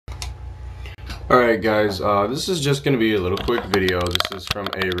Alright guys, this is just going to be a little quick video. This is from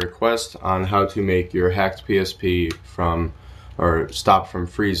a request on how to make your hacked PSP stop from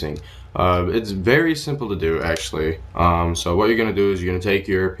freezing. It's very simple to do actually. So what you're going to do is you're going to take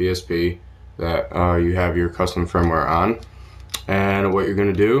your PSP that you have your custom firmware on, and what you're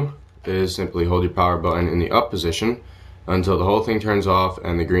going to do is simply hold your power button in the up position until the whole thing turns off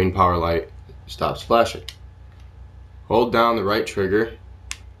and the green power light stops flashing. Hold down the right trigger,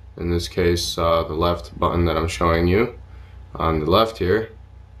 in this case the left button that I'm showing you on the left here,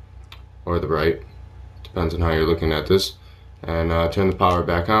 or the right, depends on how you're looking at this, and turn the power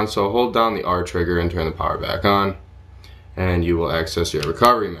back on. So hold down the R trigger and turn the power back on, and you will access your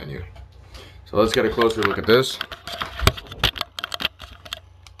recovery menu. So let's get a closer look at this.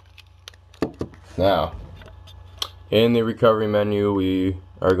 Now, in the recovery menu, we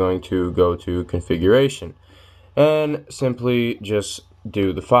are going to go to configuration and simply just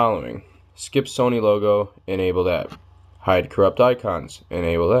do the following: skip Sony logo, enable that. Hide corrupt icons,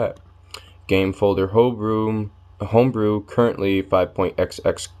 enable that. Game folder homebrew currently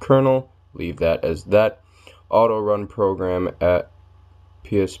 5.xx kernel, leave that as that. Auto run program at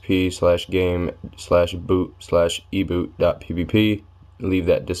psp/game/boot/eboot.ppp, leave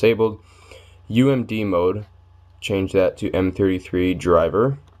that disabled. UMD mode, change that to M33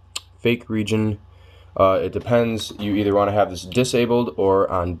 driver. Fake region, it depends, you either want to have this disabled or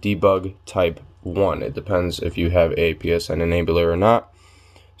on debug type 1. It depends if you have a PSN enabler or not.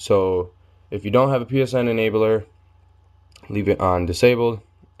 So if you don't have a PSN enabler, leave it on disabled,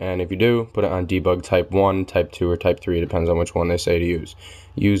 and if you do, put it on debug type 1, type 2, or type 3. It depends on which one they say to use.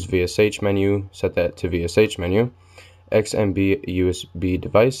 Use VSH menu, set that to VSH menu. XMB USB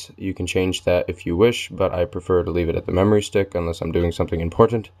device, you can change that if you wish, but I prefer to leave it at the memory stick unless I'm doing something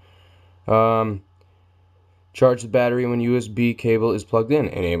important. Charge the battery when USB cable is plugged in,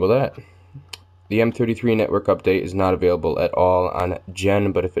 enable that. The M33 network update is not available at all on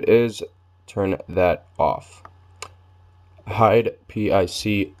Gen, but if it is, turn that off. Hide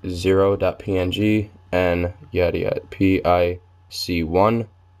PIC0.png and yada yada PIC1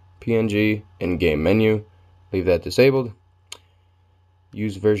 PNG in game menu, leave that disabled.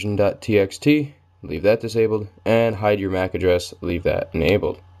 Use version.txt, leave that disabled, and hide your MAC address, leave that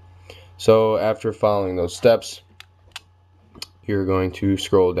enabled. So after following those steps, you're going to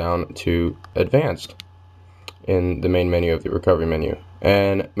scroll down to advanced in the main menu of the recovery menu,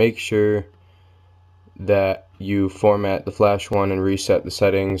 and make sure that you format the flash one and reset the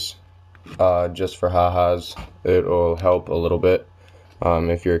settings, just for ha-has. It will help a little bit.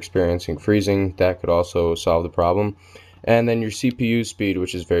 If you're experiencing freezing, that could also solve the problem. And then your CPU speed,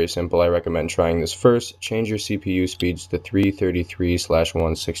 which is very simple. I recommend trying this first. Change your CPU speeds to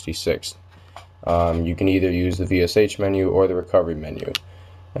 333/166. You can either use the VSH menu or the recovery menu.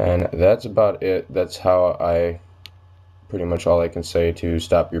 And that's about it. That's pretty much all I can say to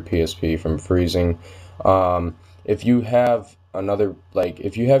stop your PSP from freezing. If you have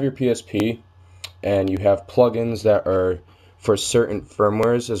if you have your PSP and you have plugins that are for certain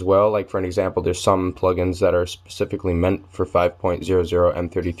firmwares as well, like for an example, there's some plugins that are specifically meant for 5.00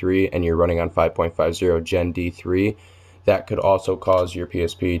 M33 and you're running on 5.50 Gen D3, that could also cause your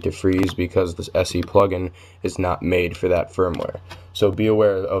PSP to freeze because this SE plugin is not made for that firmware. So be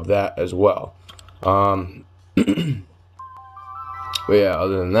aware of that as well. But yeah,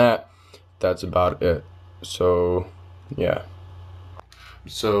 other than that, that's about it. So yeah.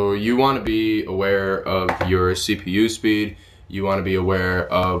 So you want to be aware of your CPU speed. You want to be aware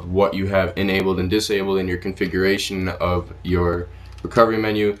of what you have enabled and disabled in your configuration of your recovery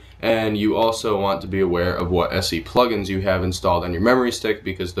menu, and you also want to be aware of what SE plugins you have installed on your memory stick,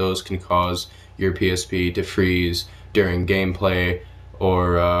 because those can cause your PSP to freeze during gameplay,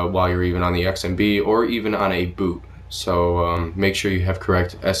 or while you're even on the XMB, or even on a boot. So make sure you have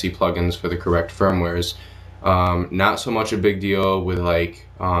correct SE plugins for the correct firmwares. Not so much a big deal with like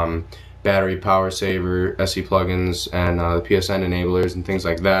battery power saver SE plugins and the PSN enablers and things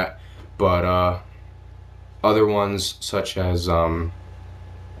like that, but other ones such as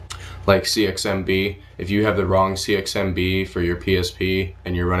like CXMB, if you have the wrong CXMB for your PSP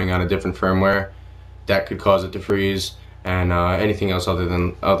and you're running on a different firmware, that could cause it to freeze. And anything else other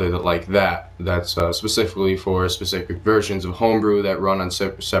than like that, that's specifically for specific versions of Homebrew that run on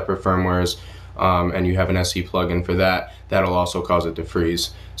separate firmwares, and you have an SE plugin for that, that'll also cause it to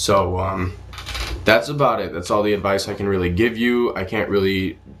freeze. So that's about it. That's all the advice I can really give you. I can't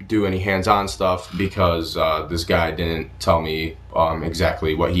really do any hands-on stuff because this guy didn't tell me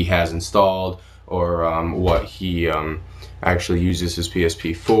exactly what he has installed, or what he actually uses his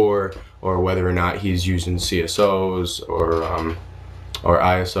PSP for, or whether or not he's using CSOs or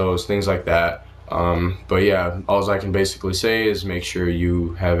ISOs, things like that. But yeah, all I can basically say is make sure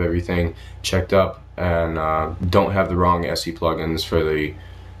you have everything checked up and don't have the wrong SE plugins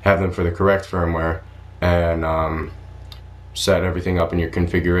have them for the correct firmware, and set everything up in your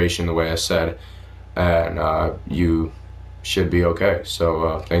configuration the way I said, and you should be okay.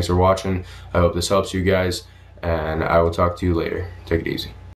 So thanks for watching. I hope this helps you guys, and I will talk to you later. Take it easy.